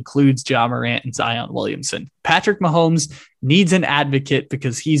generation that includes Ja Morant and Zion Williamson. Patrick Mahomes needs an advocate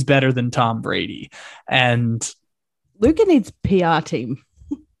because he's better than Tom Brady. And Luka needs PR team.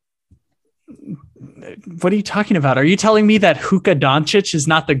 What are you talking about? Are you telling me that Luka Doncic is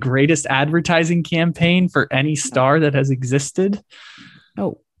not the greatest advertising campaign for any star that has existed?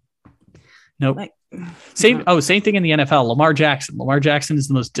 Oh, nope. Same thing in the NFL. Lamar Jackson. Lamar Jackson is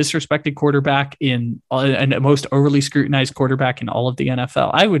the most disrespected quarterback and most overly scrutinized quarterback in all of the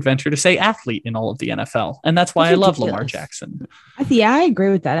NFL. I would venture to say athlete in all of the NFL. And that's why I love Lamar Jackson. Yeah, I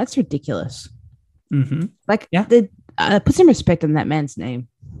agree with that. That's ridiculous. Mm-hmm. Put some respect on that man's name.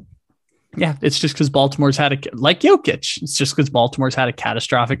 Yeah, it's just because Baltimore's had like Jokic. It's just because Baltimore's had a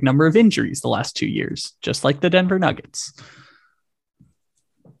catastrophic number of injuries the last 2 years, just like the Denver Nuggets.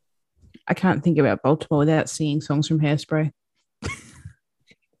 I can't think about Baltimore without singing songs from Hairspray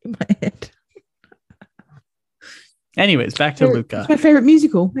in my head. Anyways, back to Luka. It's my favorite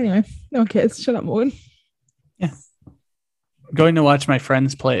musical. Anyway, no one cares. Shut up, Morgan. Yeah. I'm going to watch my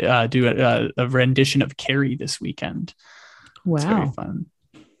friends do a rendition of Carrie this weekend. Wow. It's very fun.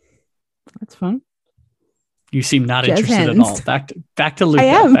 That's fun. You seem not Jazz interested hands. at all. Back to Luka. I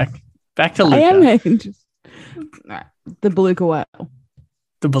am. Back to Luka. I am interested. The Beluga Whale.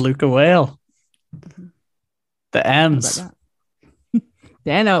 The Beluga Whale. The M's.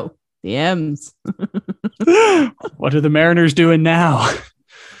 Dano. The M's. What are the Mariners doing now?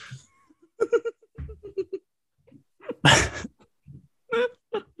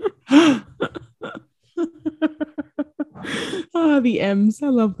 The M's. I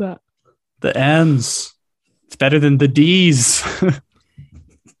love that. The M's. It's better than the D's.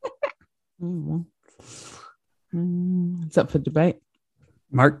 It's up for debate.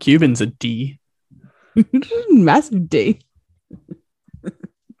 Mark Cuban's a D. Massive D.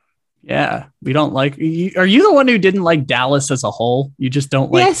 Yeah, we don't like. Are you the one who didn't like Dallas as a whole? You just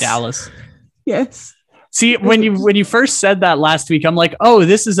don't like Dallas. Yes. See, when you first said that last week, I'm like, oh,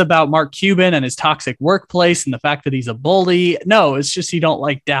 this is about Mark Cuban and his toxic workplace and the fact that he's a bully. No, it's just you don't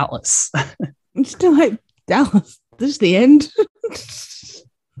like Dallas. You still like Dallas. This is the end.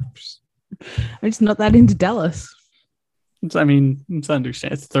 I'm just not that into Dallas. It's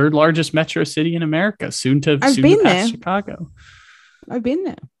understand. It's the third largest metro city in America, soon to pass Chicago. I've been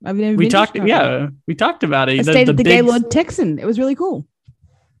there. I've never we been talked. to Chicago. Yeah, we talked about it. I stayed at the Gaylord Texan. It was really cool.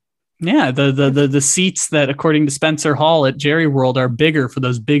 Yeah, the seats that, according to Spencer Hall at Jerry World, are bigger for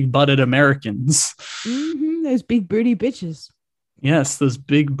those big butted Americans. Mm-hmm, those big booty bitches. Yes, those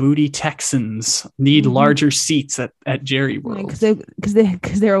big booty Texans need larger seats at Jerry World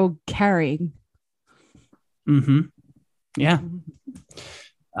because they're all carrying. Mm-hmm. Yeah.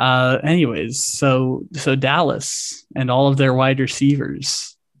 Anyways, so Dallas and all of their wide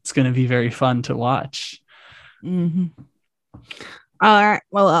receivers, it's going to be very fun to watch. Mm-hmm. All right.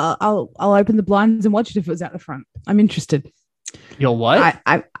 Well, I'll open the blinds and watch it if it was out the front. I'm interested. You'll what?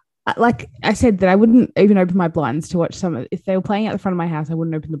 I like I said that I wouldn't even open my blinds to watch some. If they were playing out the front of my house, I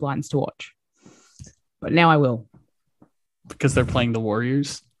wouldn't open the blinds to watch. But now I will. Because they're playing the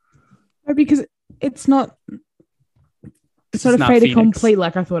Warriors? No, because it's not. It's not a fait accompli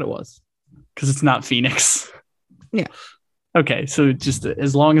like I thought it was. Because it's not Phoenix. Yeah. Okay, so just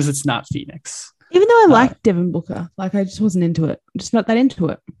as long as it's not Phoenix. Even though I like Devin Booker, I just wasn't into it. I'm just not that into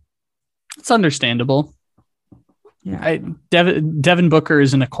it. It's understandable. Yeah. Devin Booker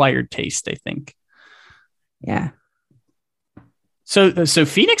is an acquired taste, I think. Yeah. So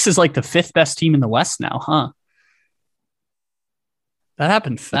Phoenix is like the fifth best team in the West now, huh? That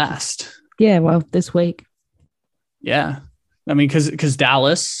happened fast. Yeah, well, this week. Yeah. I mean, because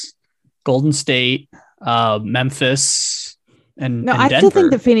Dallas, Golden State, Memphis, and I Denver. still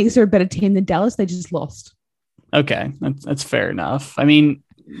think that Phoenix are a better team than Dallas. They just lost. Okay, that's fair enough. I mean,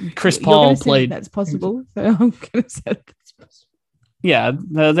 Chris Paul played. That's possible. So I'm going to say that's possible. Yeah,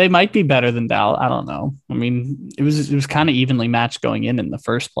 they might be better than Dallas. I don't know. I mean, it was kind of evenly matched going in the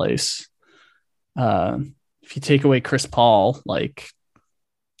first place. If you take away Chris Paul,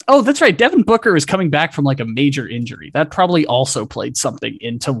 oh, that's right. Devin Booker is coming back from a major injury. That probably also played something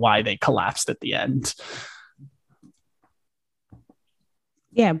into why they collapsed at the end.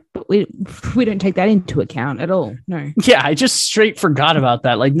 Yeah, but we don't take that into account at all. No. Yeah, I just straight forgot about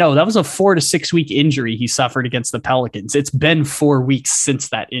that. No, that was a 4 to 6 week injury he suffered against the Pelicans. It's been 4 weeks since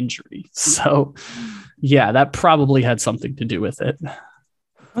that injury. So, yeah, that probably had something to do with it.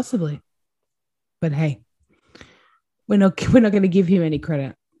 Possibly. But hey, we're not going to give him any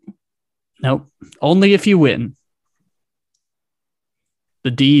credit. Nope. Only if you win.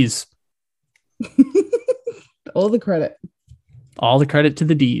 The D's. All the credit. All the credit to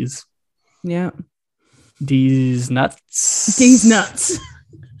the D's. Yeah. D's nuts. D's nuts.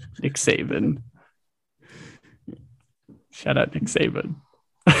 Nick Saban. Shout out Nick Saban.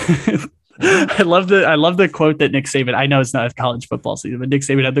 I love the quote that Nick Saban, I know it's not a college football season, but Nick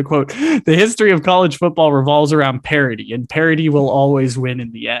Saban had the quote, "The history of college football revolves around parity, and parity will always win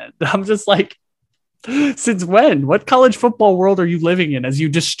in the end." I'm just like, since when? What college football world are you living in as you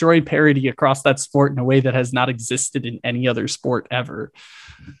destroy parity across that sport in a way that has not existed in any other sport ever?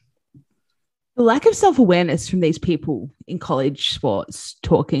 The lack of self-awareness from these people in college sports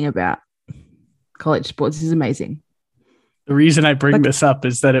talking about college sports is amazing. The reason I bring this up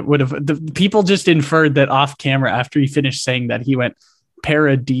is that the people just inferred that off camera after he finished saying that he went,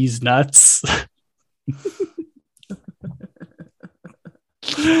 "Para D's nuts."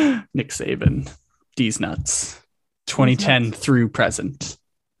 Nick Saban, D's nuts, 2010 nuts. Through present.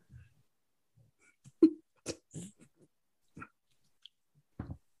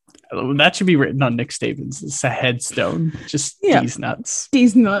 That should be written on Nick Saban's. It's a headstone. Just D's nuts.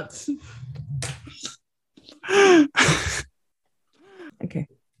 D's nuts. Okay.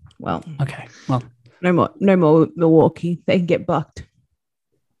 Well. No more Milwaukee. They can get bucked.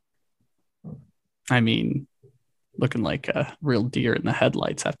 I mean, looking like a real deer in the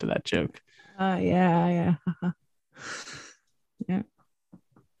headlights after that joke. Yeah. Yeah.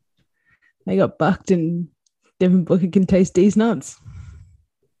 They got bucked, and Devin Booker can taste these nuts.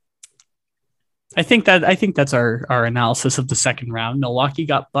 I think that's our analysis of the second round. Milwaukee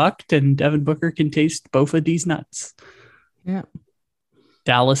got bucked, and Devin Booker can taste both of these nuts. Yeah.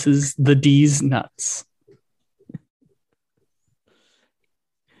 Dallas is the D's nuts.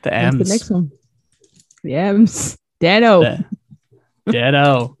 The M's. What's the next one? The M's. Dano.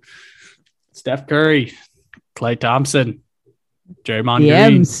 Steph Curry. Klay Thompson. Draymond the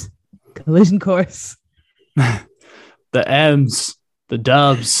Green. M's. Collision course. The M's. The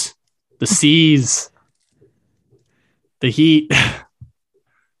Dubs. The C's. The Heat.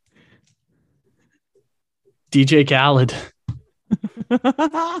 DJ Khaled.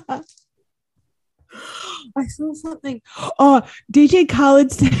 I saw something. Oh, DJ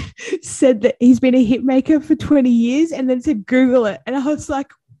Khaled said that he's been a hit maker for 20 years and then said, Google it. And I was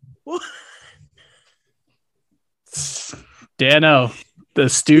like, what? Dano, the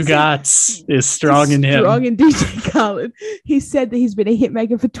Stugotz is strong in him. Strong in DJ Khaled. He said that he's been a hit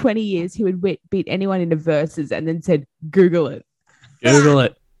maker for 20 years. He would beat anyone in the verses and then said, Google it. Google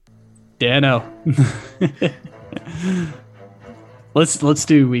it. Dano. Let's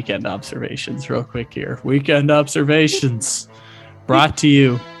do weekend observations real quick here. Weekend observations brought to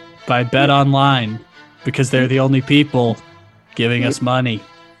you by Bet Online, because they're the only people giving us money.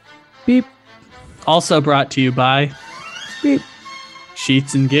 Beep. Also brought to you by Beep.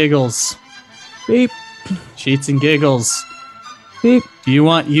 Sheets and Giggles. Beep. Sheets and Giggles. Beep. Do you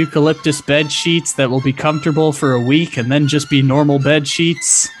want eucalyptus bed sheets that will be comfortable for a week and then just be normal bed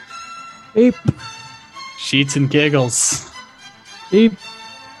sheets? Beep. Sheets and Giggles. Beep.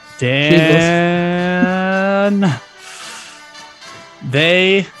 Dan.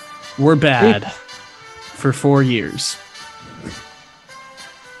 They were bad for 4 years.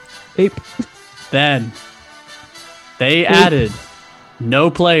 Beep. Then they added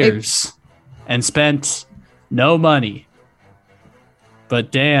no players and spent no money.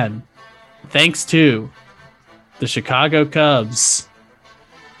 But Dan, thanks to the Chicago Cubs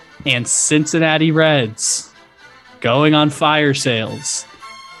and Cincinnati Reds going on fire sales,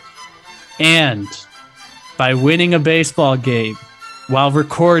 and by winning a baseball game while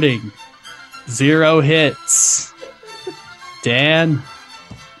recording 0 hits, Dan,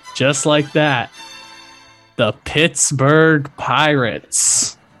 just like that, the Pittsburgh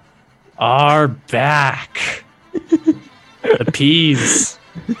Pirates are back. The Peas.